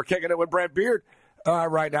Morency. We're kicking it with Brent Beaird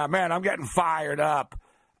right now. Man, I'm getting fired up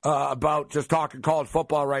about just talking college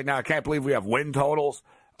football right now. I can't believe we have win totals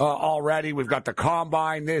already. We've got the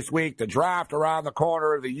Combine this week, the draft around the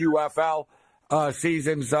corner, the UFL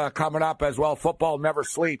season's coming up as well. Football never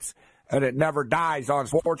sleeps, and it never dies on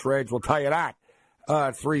Sports Rage. We'll tell you that.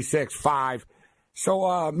 365.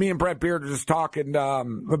 So me and Brent Beaird are just talking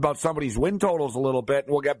about some of these win totals a little bit,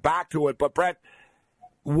 and we'll get back to it. But, Brent,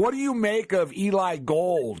 what do you make of Eli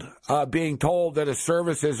Gold being told that his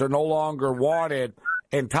services are no longer wanted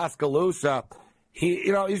in Tuscaloosa?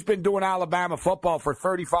 He's been doing Alabama football for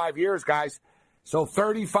 35 years, guys. So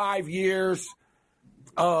 35 years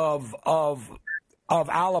of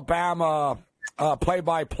Alabama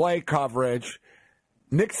play-by-play coverage.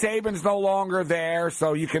 Nick Saban's no longer there,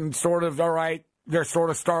 so you can sort of, all right, they're sort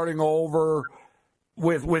of starting over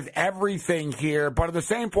with everything here. But at the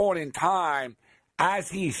same point in time, as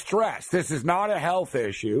he stressed, this is not a health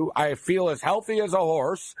issue. I feel as healthy as a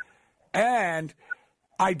horse, and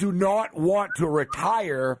I do not want to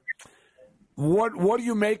retire. What do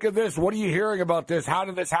you make of this? What are you hearing about this? How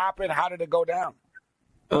did this happen? How did it go down?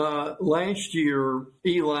 Last year,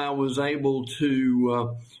 Eli was able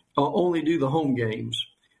to only do the home games.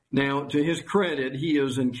 Now, to his credit, he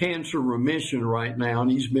is in cancer remission right now,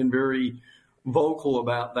 and he's been very vocal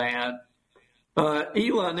about that.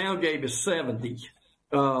 Eli now gave us 70.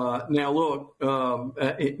 Now, look,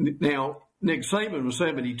 now Nick Saban was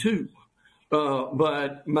 72.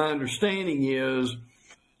 But my understanding is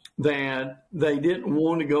that they didn't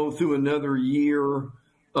want to go through another year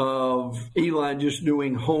of Eli just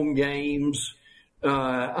doing home games.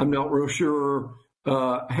 I'm not real sure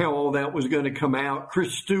how all that was going to come out.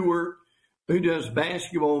 Chris Stewart, who does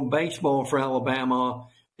basketball and baseball for Alabama,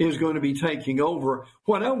 is going to be taking over.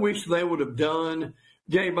 What I wish they would have done,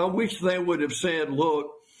 Gabe, I wish they would have said,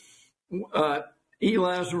 look,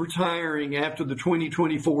 Eli's retiring after the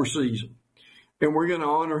 2024 season, and we're going to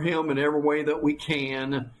honor him in every way that we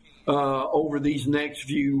can over these next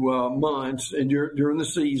few months and during the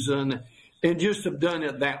season, and just have done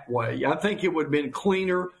it that way. I think it would have been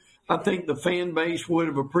cleaner. I think the fan base would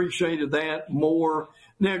have appreciated that more.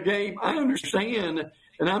 Now, Gabe, I understand,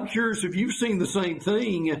 and I'm curious if you've seen the same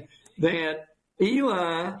thing, that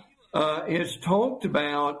Eli has talked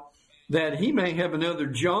about that he may have another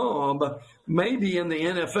job, maybe in the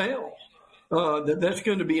NFL. That's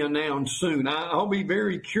going to be announced soon. I'll be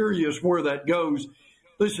very curious where that goes.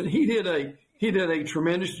 Listen, he did a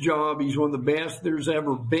tremendous job. He's one of the best there's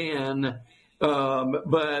ever been.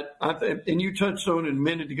 But and you touched on it a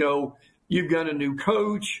minute ago, you've got a new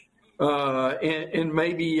coach, and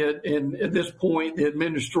maybe at this point the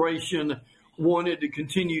administration wanted to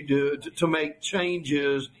continue to make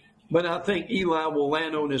changes. But I think Eli will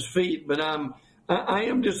land on his feet. But I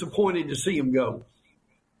am disappointed to see him go.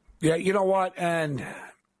 Yeah, you know what? And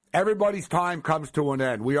everybody's time comes to an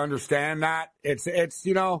end. We understand that. It's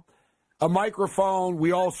a microphone,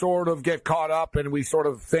 we all sort of get caught up and we sort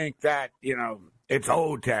of think that, it's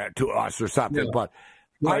owed to us or something. Yeah. But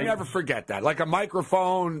right. I never forget that. Like a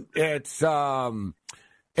microphone, it's a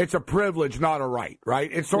privilege, not a right?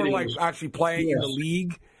 It's sort of like actually playing in the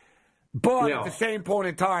league. But at the same point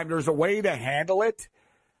in time, there's a way to handle it.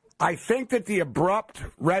 I think that the abrupt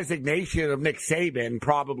resignation of Nick Saban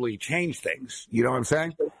probably changed things. You know what I'm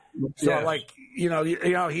saying? So,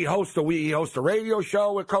 he hosts a radio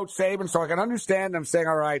show with Coach Saban, so I can understand them saying,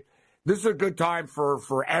 all right, this is a good time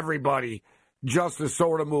for everybody just to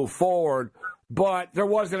sort of move forward. But there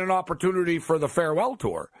wasn't an opportunity for the farewell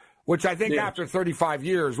tour, which I think after 35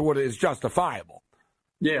 years is justifiable.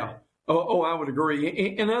 Yeah. Oh, I would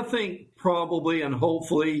agree. And I think probably and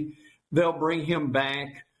hopefully they'll bring him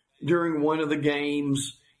back during one of the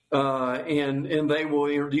games, and they will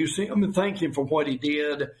introduce him and thank him for what he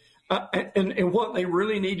did. And what they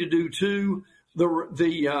really need to do too,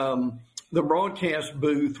 the broadcast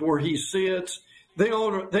booth where he sits, they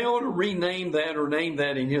ought to rename that or name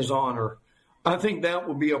that in his honor. I think that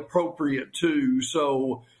would be appropriate too.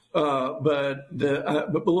 So But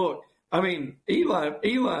look, I mean,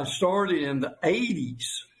 Eli started in the 80s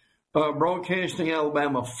broadcasting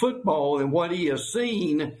Alabama football, and what he has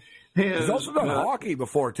seen has. He's also done hockey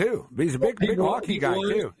before, too. He's a big hockey guy,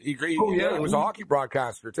 too. He was a hockey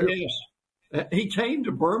broadcaster, too. Yes. He came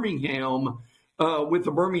to Birmingham with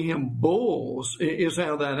the Birmingham Bulls, is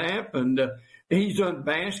how that happened. He's done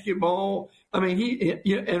basketball. I mean,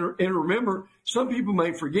 and remember, some people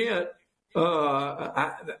may forget,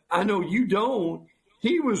 I know you don't,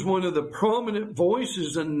 he was one of the prominent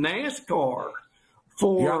voices in NASCAR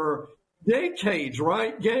for decades,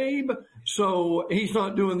 right, Gabe? So he's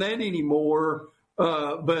not doing that anymore.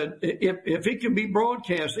 But if it can be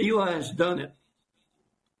broadcast, Eli's done it.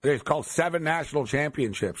 It's called 7 national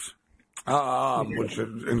championships, which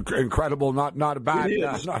is incredible. Not a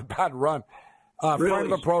bad run. Really? Friend of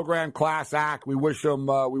the program, class act. We wish him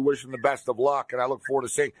the best of luck, and I look forward to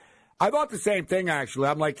seeing. I thought the same thing, actually.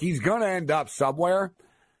 I'm like, he's going to end up somewhere.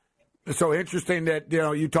 So interesting that,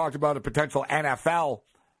 you talked about a potential NFL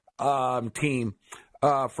team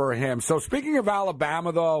for him. So speaking of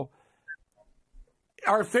Alabama, though,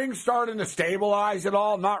 are things starting to stabilize at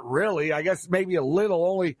all? Not really. I guess maybe a little.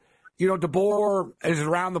 Only, DeBoer is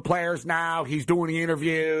around the players now. He's doing the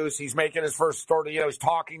interviews. He's making his first story. He's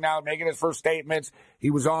talking now, making his first statements. He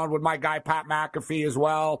was on with my guy, Pat McAfee, as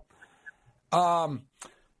well.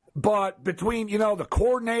 But between, the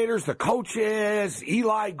coordinators, the coaches,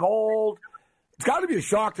 Eli Gold, it's got to be a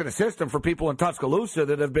shock to the system for people in Tuscaloosa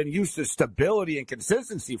that have been used to stability and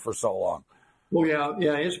consistency for so long. Well,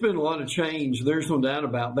 yeah, it's been a lot of change. There's no doubt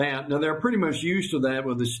about that. Now, they're pretty much used to that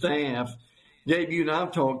with the staff. Gabe, you and I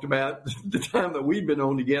have talked about the time that we've been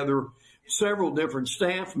on together, several different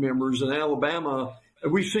staff members in Alabama.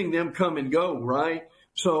 We've seen them come and go, right?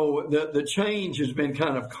 So the change has been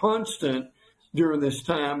kind of constant during this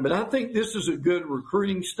time. But I think this is a good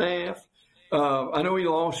recruiting staff. I know he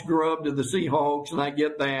lost Grubb to the Seahawks, and I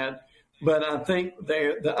get that. But I think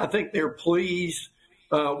they're pleased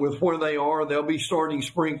with where they are. They'll be starting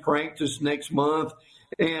spring practice next month.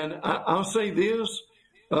 And I'll say this,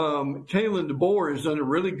 Kalen DeBoer has done a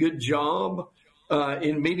really good job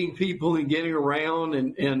in meeting people and getting around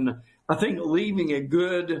and I think leaving a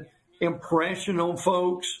good impression on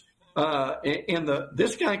folks. And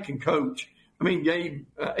this guy can coach. I mean, Gabe,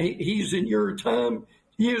 he's in your time.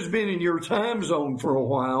 He has been in your time zone for a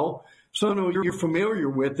while, so I know you're familiar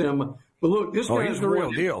with him. But look, this guy's the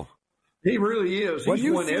real deal. He really is. When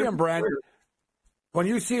you see him, Brent, when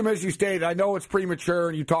you see him, as you stated, I know it's premature,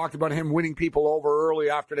 and you talked about him winning people over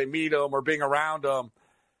early after they meet him or being around him.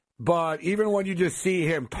 But even when you just see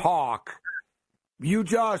him talk, you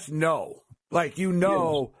just know. Like,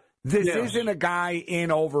 this isn't a guy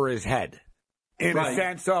in over his head in a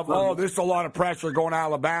sense of, there's a lot of pressure going to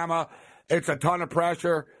Alabama. It's a ton of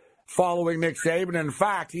pressure following Nick Saban. And in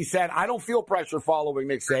fact, he said, I don't feel pressure following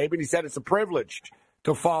Nick Saban. He said it's a privilege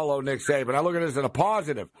to follow Nick Saban. I look at it as a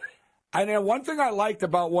positive. And then one thing I liked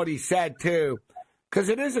about what he said, too, because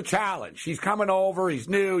it is a challenge. He's coming over. He's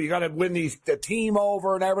new. You got to win the team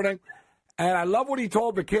over and everything. And I love what he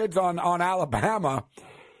told the kids on Alabama.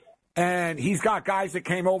 And he's got guys that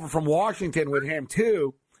came over from Washington with him,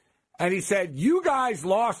 too. And he said, you guys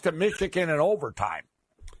lost to Michigan in overtime.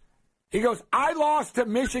 He goes, I lost to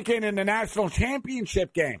Michigan in the national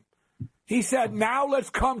championship game. He said, now let's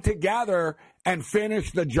come together and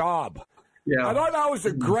finish the job. Yeah. I thought that was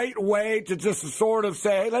a great way to just sort of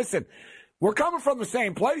say, hey, listen, we're coming from the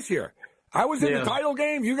same place here. I was in the title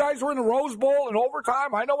game. You guys were in the Rose Bowl in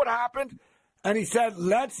overtime. I know what happened. And he said,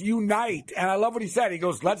 let's unite. And I love what he said. He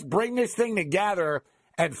goes, let's bring this thing together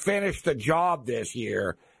and finish the job this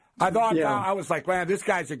year. I thought, I was like, man, this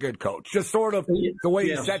guy's a good coach. Just sort of the way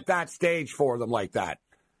he set that stage for them like that.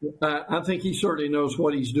 I think he certainly knows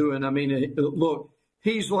what he's doing. I mean, look,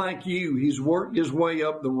 he's like you. He's worked his way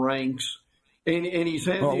up the ranks, and he's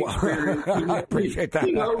had the experience. I appreciate that.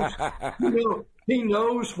 He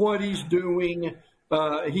knows what he's doing.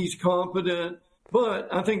 He's competent.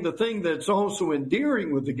 But I think the thing that's also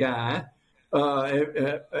endearing with the guy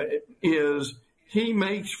is he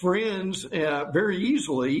makes friends very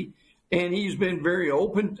easily, and he's been very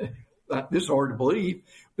open. This is hard to believe,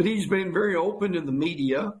 but he's been very open to the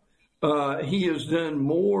media. He has done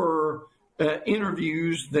more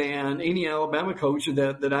interviews than any Alabama coach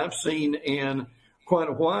that I've seen in quite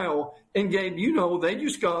a while. And, Gabe, they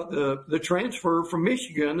just got the transfer from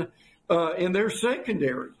Michigan in their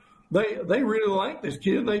secondary. They really like this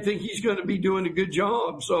kid. They think he's going to be doing a good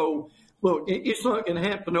job. So, look, it's not going to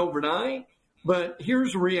happen overnight. But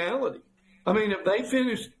here's the reality. I mean, if they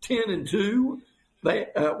finish 10-2,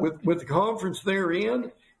 with the conference they're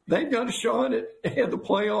in, they've got a shot at the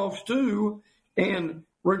playoffs too. And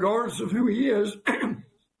regardless of who he is,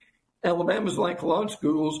 Alabama's like a lot of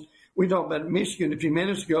schools. We talked about Michigan a few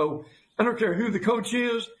minutes ago. I don't care who the coach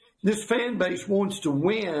is. This fan base wants to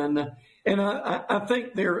win. And I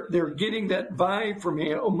think they're getting that vibe from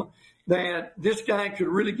him that this guy could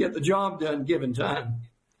really get the job done given time.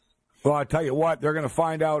 Well, I tell you what, they're going to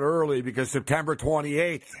find out early because September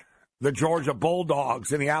 28th, the Georgia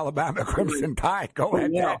Bulldogs and the Alabama Crimson Tide go ahead.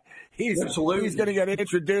 Yeah, he's going to get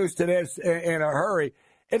introduced to this in a hurry.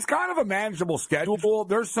 It's kind of a manageable schedule.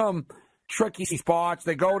 There's some tricky spots.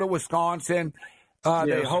 They go to Wisconsin.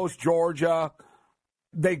 They host Georgia.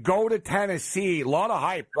 They go to Tennessee. A lot of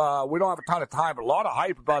hype. We don't have a ton of time, but a lot of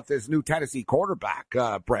hype about this new Tennessee quarterback,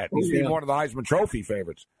 Brett. He's one of the Heisman Trophy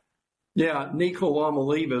favorites. Yeah, Nico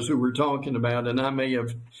Lamalivas, who we're talking about, and I may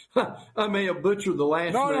have butchered the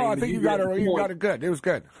last name. No, I think you got it good. It was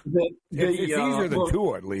good. It's easier than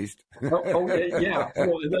Tua, at least. Okay, yeah,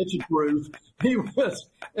 well, that's the truth.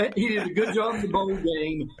 He did a good job in the bowl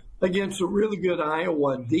game against a really good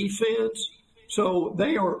Iowa defense. So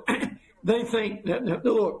they think that,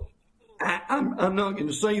 look, I'm not going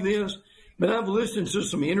to say this, but I've listened to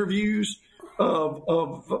some interviews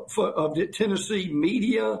of the Tennessee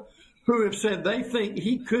media who have said they think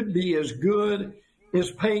he could be as good as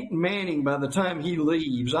Peyton Manning by the time he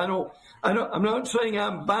leaves. I'm not saying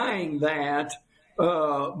I'm buying that,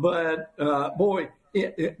 but boy,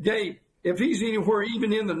 Gabe, if he's anywhere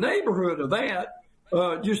even in the neighborhood of that,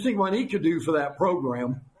 just think what he could do for that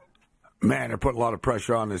program. Man, they're putting a lot of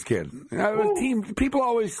pressure on this kid. People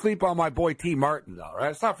always sleep on my boy T. Martin, though, right?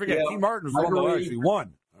 Let's not forget, T. Martin's one that actually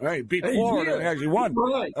won. Right, beat Florida and actually won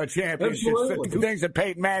a championship. Two things that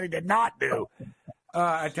Peyton Manning did not do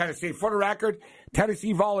at Tennessee. For the record,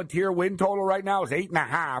 Tennessee Volunteer win total right now is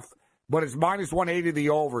 8.5, but it's minus 180 the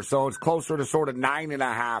over, so it's closer to sort of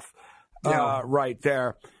 9.5 right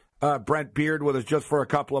there. Brent Beaird with us just for a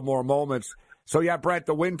couple of more moments. So, yeah, Brent,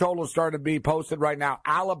 the win total is starting to be posted right now.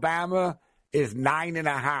 Alabama is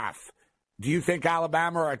 9.5. Do you think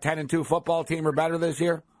Alabama or a 10-2 football team are better this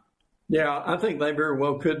year? Yeah, I think they very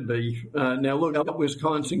well could be. Now, look, that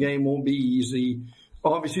Wisconsin game won't be easy.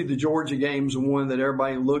 Obviously, the Georgia game's the one that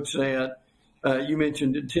everybody looks at. You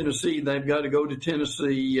mentioned Tennessee. They've got to go to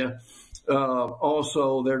Tennessee.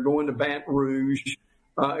 Also, they're going to Baton Rouge.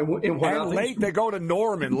 They go to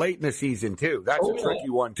Norman late in the season, too. That's a tricky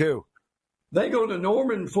one, too. They go to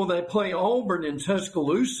Norman before they play Auburn and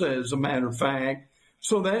Tuscaloosa, as a matter of fact.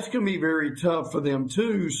 So that's going to be very tough for them,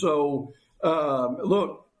 too. So,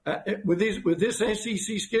 look, with this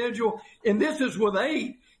SEC schedule, and this is with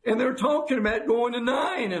 8, and they're talking about going to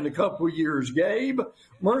 9 in a couple of years, Gabe.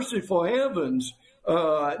 Merciful heavens.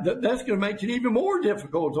 That's going to make it even more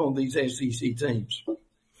difficult on these SEC teams.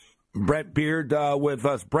 Brent Beaird with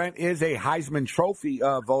us. Brent is a Heisman Trophy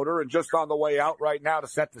voter, and just on the way out right now to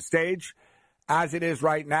set the stage, as it is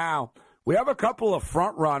right now, we have a couple of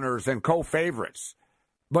front runners and co-favorites.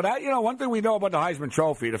 But, one thing we know about the Heisman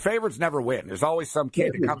Trophy, the favorites never win. There's always some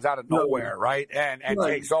kid that comes out of nowhere, right, and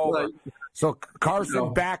takes over. Right. So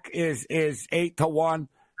Carson Beck is 8-1.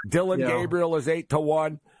 Dylan Gabriel is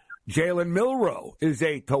 8-1. Jalen Milroe is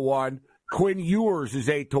 8-1. Quinn Ewers is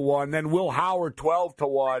 8-1. Then Will Howard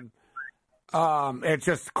 12-1. It's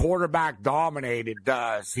just quarterback dominated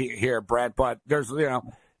here, Brent. But there's,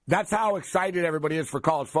 that's how excited everybody is for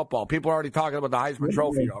college football. People are already talking about the Heisman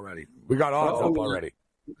Trophy already. We got odds up already.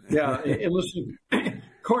 Yeah, and listen,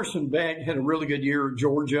 Carson Beck had a really good year at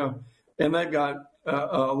Georgia, and they've got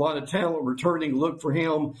a lot of talent returning. Look for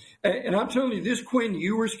him. And I'm telling you, this Quinn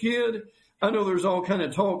Ewers kid, I know there's all kind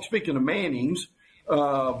of talk, speaking of Mannings,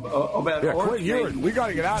 about Quinn Ewers. We got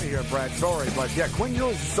to get out of here, Brad. Sorry, but, Quinn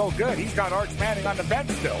Ewers is so good. He's got Arch Manning on the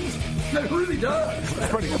bench still. It really does.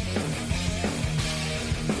 That's pretty good.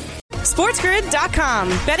 SportsGrid.com.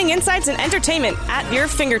 Betting insights and entertainment at your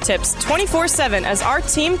fingertips 24/7 as our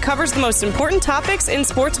team covers the most important topics in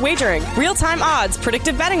sports wagering. Real-time odds,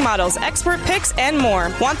 predictive betting models, expert picks, and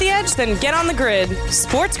more. Want the edge? Then get on the grid.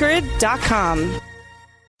 SportsGrid.com.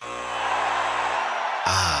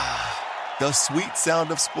 The sweet sound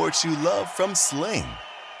of sports you love from Sling.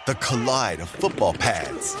 The collide of football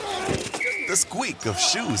pads. The squeak of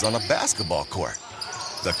shoes on a basketball court.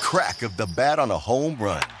 The crack of the bat on a home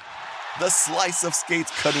run. The slice of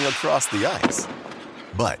skates cutting across the ice.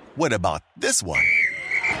 But what about this one?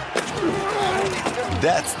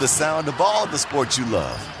 That's the sound of all the sports you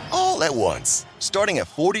love, all at once. Starting at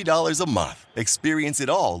 $40 a month. Experience it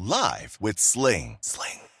all live with Sling.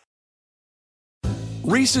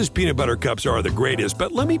 Reese's Peanut Butter Cups are the greatest,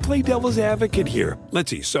 but let me play devil's advocate here. Let's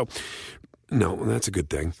see. So, no, that's a good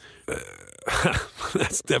thing.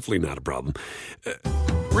 That's definitely not a problem.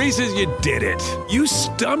 Reese's, you did it. You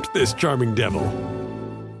stumped this charming devil.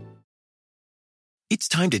 It's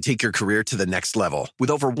time to take your career to the next level. With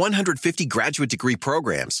over 150 graduate degree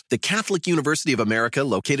programs, the Catholic University of America,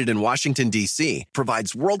 located in Washington, D.C.,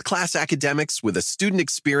 provides world-class academics with a student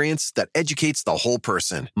experience that educates the whole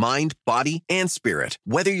person, mind, body, and spirit.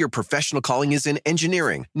 Whether your professional calling is in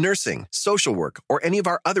engineering, nursing, social work, or any of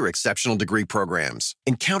our other exceptional degree programs,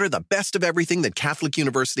 encounter the best of everything that Catholic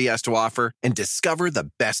University has to offer and discover the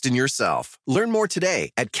best in yourself. Learn more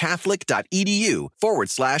today at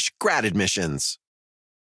catholic.edu/grad admissions.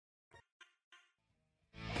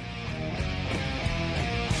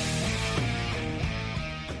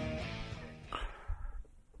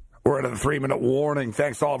 We're at a 3-minute warning.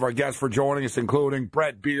 Thanks to all of our guests for joining us, including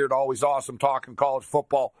Brent Beaird. Always awesome talking college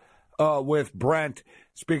football with Brent.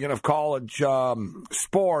 Speaking of college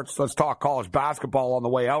sports, let's talk college basketball on the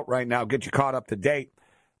way out right now. Get you caught up to date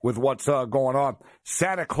with what's going on.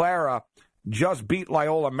 Santa Clara just beat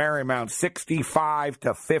Loyola Marymount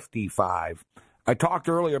 65-55. I talked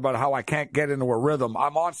earlier about how I can't get into a rhythm.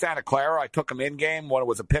 I'm on Santa Clara. I took them in game when it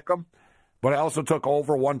was a pick 'em, but I also took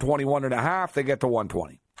over 121.5. They get to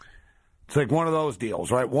 120. It's like one of those deals,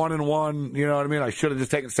 right? 1-1, you know what I mean? I should have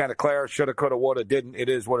just taken Santa Clara. Shoulda, coulda, woulda, didn't. It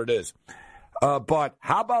is what it is. But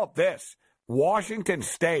how about this? Washington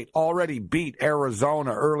State already beat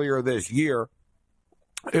Arizona earlier this year.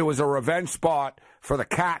 It was a revenge spot for the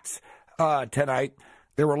Cats tonight.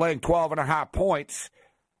 They were laying 12.5 points.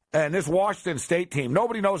 And this Washington State team,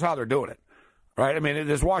 nobody knows how they're doing it, right? I mean,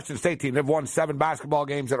 this Washington State team, they've won 7 basketball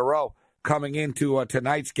games in a row coming into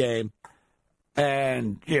tonight's game.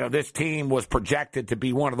 And, you know, this team was projected to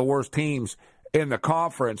be one of the worst teams in the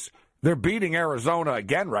conference. They're beating Arizona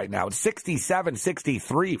again right now. It's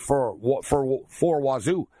 67-63 for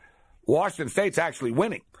Wazoo. Washington State's actually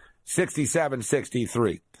winning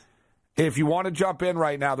 67-63. If you want to jump in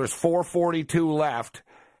right now, there's 4:42 left.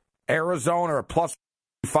 Arizona are plus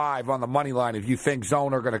 5 on the money line if you think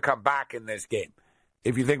Zone are going to come back in this game.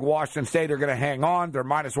 If you think Washington State are going to hang on, they're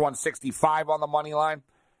minus 165 on the money line.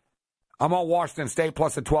 I'm on Washington State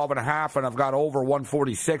plus a 12.5, and I've got over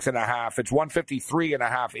 146.5. It's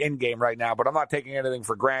 153.5 in game right now, but I'm not taking anything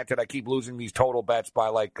for granted. I keep losing these total bets by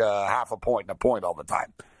like half a point and a point all the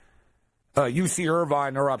time. UC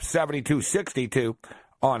Irvine are up 72-62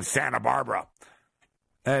 on Santa Barbara.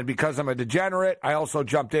 And because I'm a degenerate, I also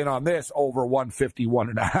jumped in on this over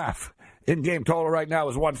 151.5. In-game total right now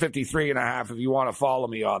is 153.5 if you want to follow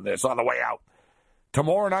me on this on the way out.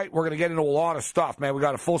 Tomorrow night, we're going to get into a lot of stuff, man. We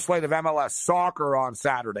got a full slate of MLS soccer on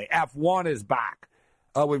Saturday. F1 is back.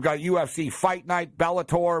 We've got UFC Fight Night,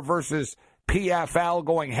 Bellator versus PFL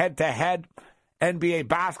going head-to-head. NBA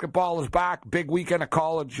basketball is back. Big weekend of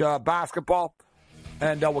college basketball.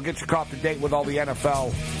 And we'll get you caught up to date with all the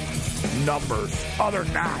NFL numbers. Other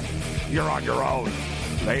than that, you're on your own.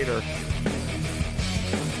 Later.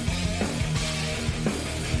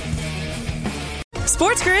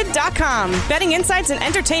 SportsGrid.com. Betting insights and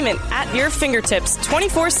entertainment at your fingertips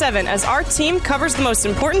 24/7 as our team covers the most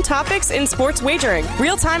important topics in sports wagering.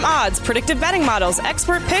 Real-time odds, predictive betting models,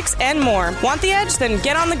 expert picks, and more. Want the edge? Then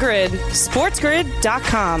get on the grid.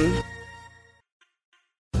 SportsGrid.com.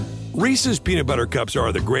 Reese's peanut butter cups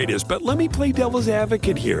are the greatest, but let me play devil's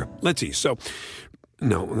advocate here. Let's see. So,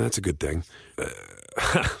 no, that's a good thing.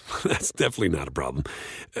 That's definitely not a problem.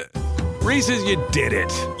 Reese's, you did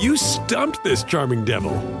it. You stumped this charming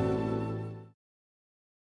devil.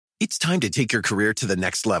 It's time to take your career to the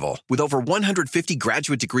next level. With over 150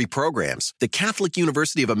 graduate degree programs, the Catholic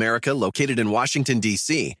University of America, located in Washington,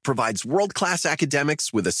 D.C., provides world-class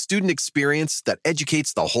academics with a student experience that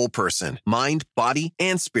educates the whole person, mind, body,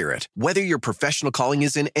 and spirit. Whether your professional calling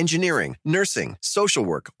is in engineering, nursing, social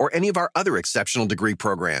work, or any of our other exceptional degree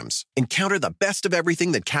programs, encounter the best of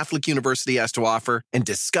everything that Catholic University has to offer and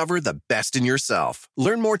discover the best in yourself.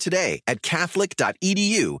 Learn more today at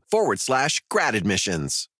catholic.edu/grad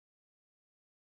admissions.